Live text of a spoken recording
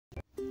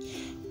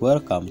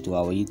Welcome to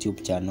our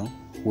YouTube channel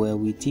where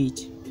we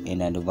teach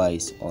and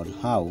advise on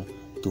how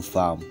to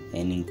farm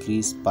and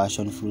increase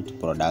passion fruit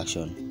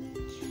production.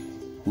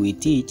 We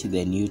teach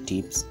the new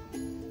tips,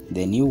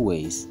 the new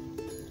ways,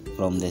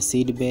 from the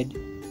seed bed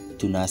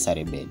to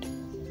nursery bed,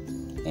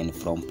 and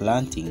from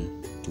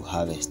planting to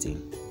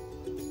harvesting.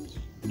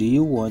 Do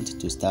you want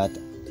to start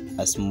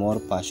a small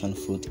passion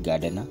fruit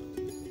gardener?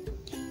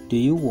 Do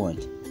you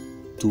want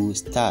to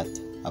start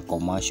a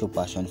commercial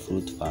passion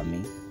fruit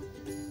farming?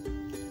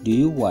 Do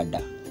you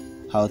wonder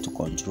how to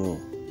control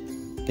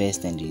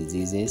pests and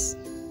diseases?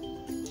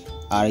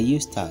 Are you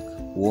stuck,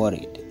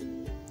 worried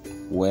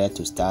where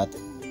to start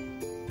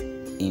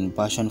in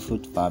passion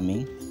fruit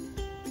farming?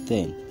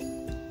 Then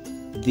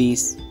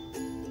this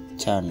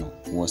channel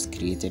was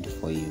created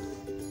for you.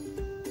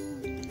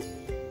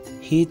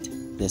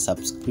 Hit the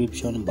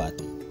subscription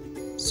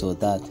button so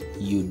that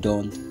you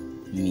don't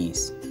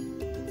miss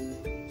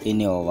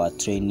any of our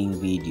training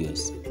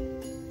videos.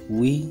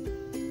 We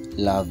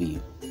love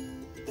you.